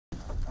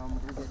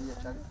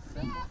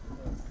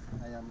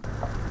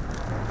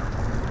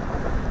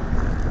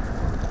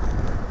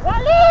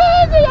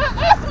Walinzi ya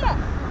Esma.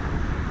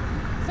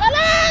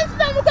 Salam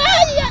na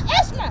mgeni ya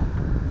Esma.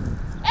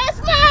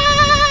 Esma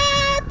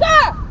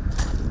ta.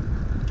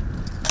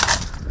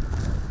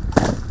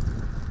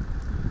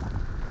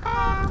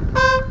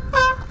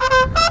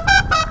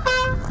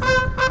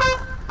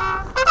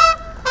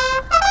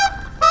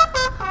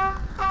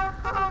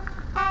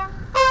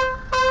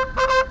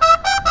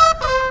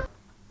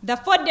 The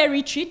four-day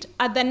retreat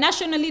at the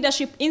National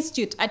Leadership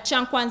Institute at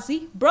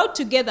Chankwanzi brought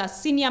together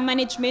senior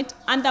management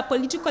and the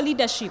political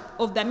leadership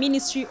of the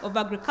Ministry of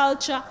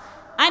Agriculture,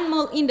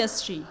 Animal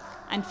Industry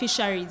and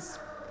Fisheries.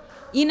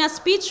 In a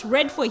speech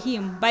read for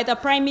him by the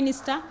Prime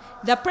Minister,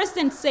 the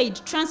President said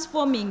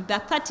transforming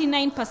the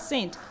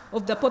 39%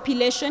 of the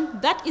population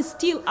that is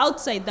still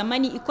outside the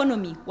money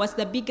economy was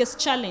the biggest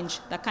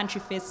challenge the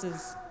country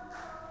faces.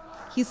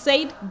 He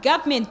said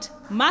government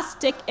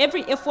must take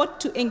every effort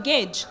to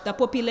engage the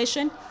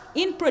population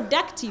in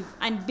productive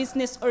and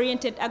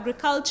business-oriented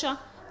agriculture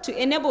to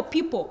enable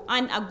people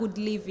earn a good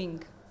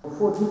living.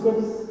 For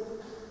decades,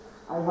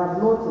 I have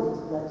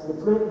noted that the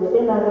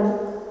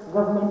NRM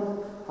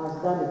government has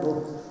done a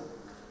lot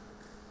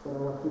for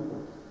our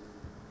people,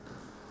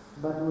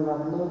 but we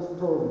have not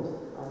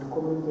told and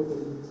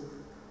communicated it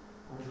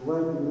as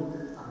widely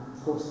as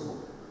possible.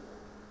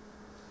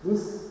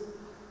 This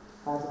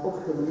has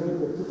often made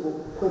the people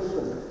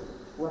question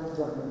what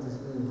government is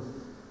doing.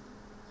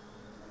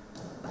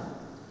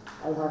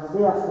 I have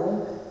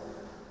therefore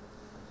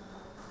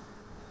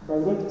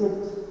directed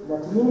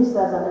that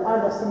ministers and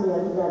other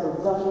senior leaders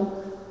of government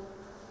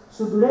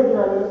should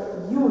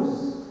regularly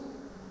use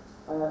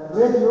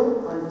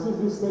radio and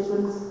TV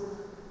stations,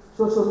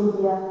 social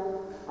media,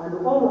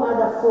 and all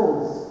other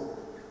forms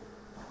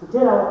to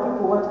tell our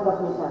people what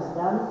government has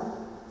done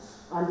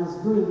and is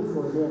doing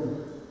for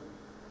them.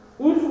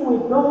 If we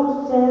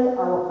don't tell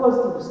our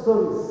positive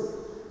stories,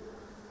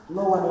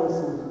 no one else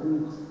will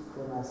do it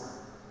for us.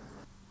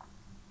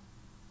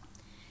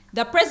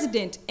 The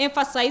President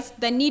emphasized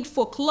the need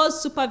for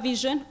close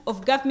supervision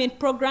of government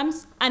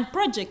programs and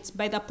projects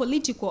by the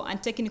political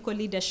and technical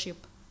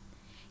leadership.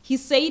 He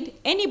said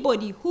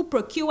anybody who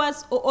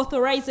procures or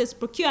authorizes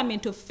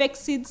procurement of fake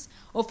seeds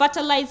or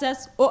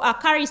fertilizers or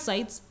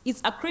acaricides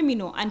is a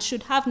criminal and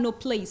should have no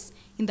place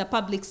in the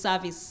public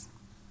service.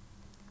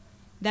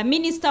 The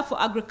Minister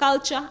for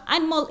Agriculture,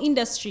 Animal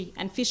Industry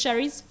and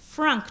Fisheries,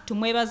 Frank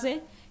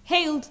Tumwebaze,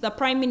 hailed the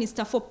Prime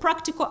Minister for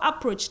practical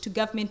approach to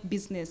government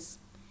business.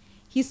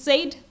 He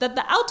said that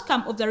the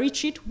outcome of the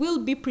retreat will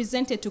be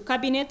presented to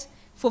Cabinet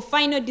for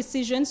final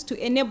decisions to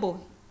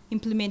enable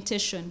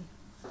implementation.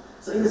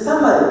 So in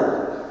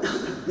summary,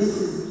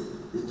 this is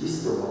the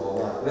gist of our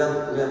work. We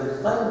have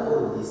defined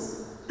all of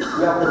this.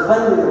 We have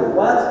defined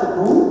what to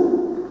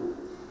do,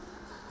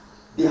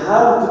 the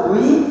how to do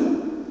it,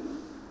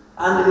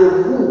 and the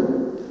who.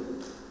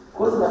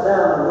 Because Madam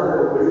and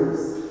honorable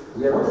colleagues,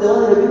 we are not the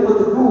only people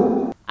to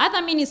do.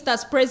 Other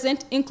ministers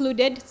present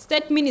included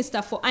State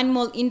Minister for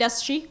Animal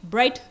Industry,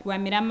 Bright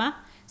Rwamirama,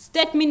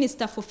 State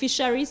Minister for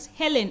Fisheries,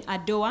 Helen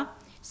Adoa,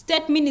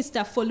 State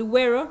Minister for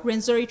Luwero,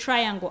 Rwenzori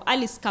Triangle,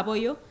 Alice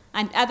Kaboyo,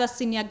 and other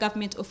senior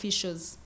government officials.